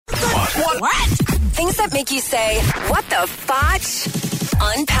What? Things that make you say, what the fotch?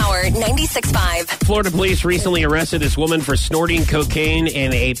 On Power 96.5. Florida police recently arrested this woman for snorting cocaine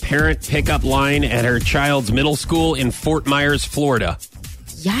in a parent pickup line at her child's middle school in Fort Myers, Florida.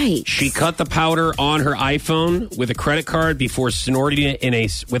 Yikes. She cut the powder on her iPhone with a credit card before snorting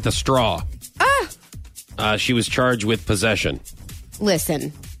it with a straw. She was charged with possession.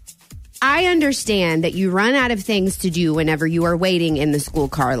 Listen, I understand that you run out of things to do whenever you are waiting in the school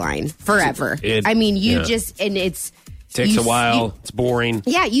car line forever. It's... Takes a while. It's boring.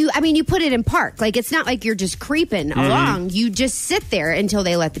 Yeah, you put it in park. Like, it's not like you're just creeping along. You just sit there until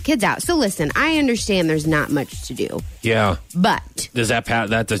they let the kids out. So listen, I understand there's not much to do. Yeah. But does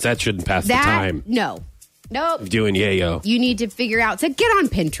that shouldn't pass the time? No. Nope. Doing yayo. You need to figure out to get on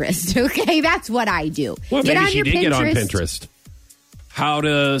Pinterest, okay? That's what I do. Well, get maybe on she your did Pinterest. get on Pinterest. How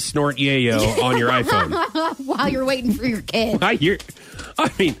to snort yayo on your iPhone. While you're waiting for your kid. The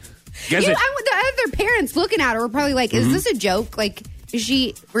other parents looking at her were probably like, is this a joke? Like, is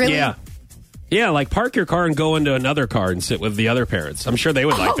she really? Yeah, like park your car and go into another car and sit with the other parents. I'm sure they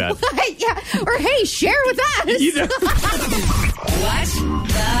would like that. Yeah. Or, hey, share with us. What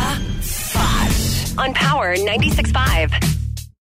the fotch? On Power 96.5.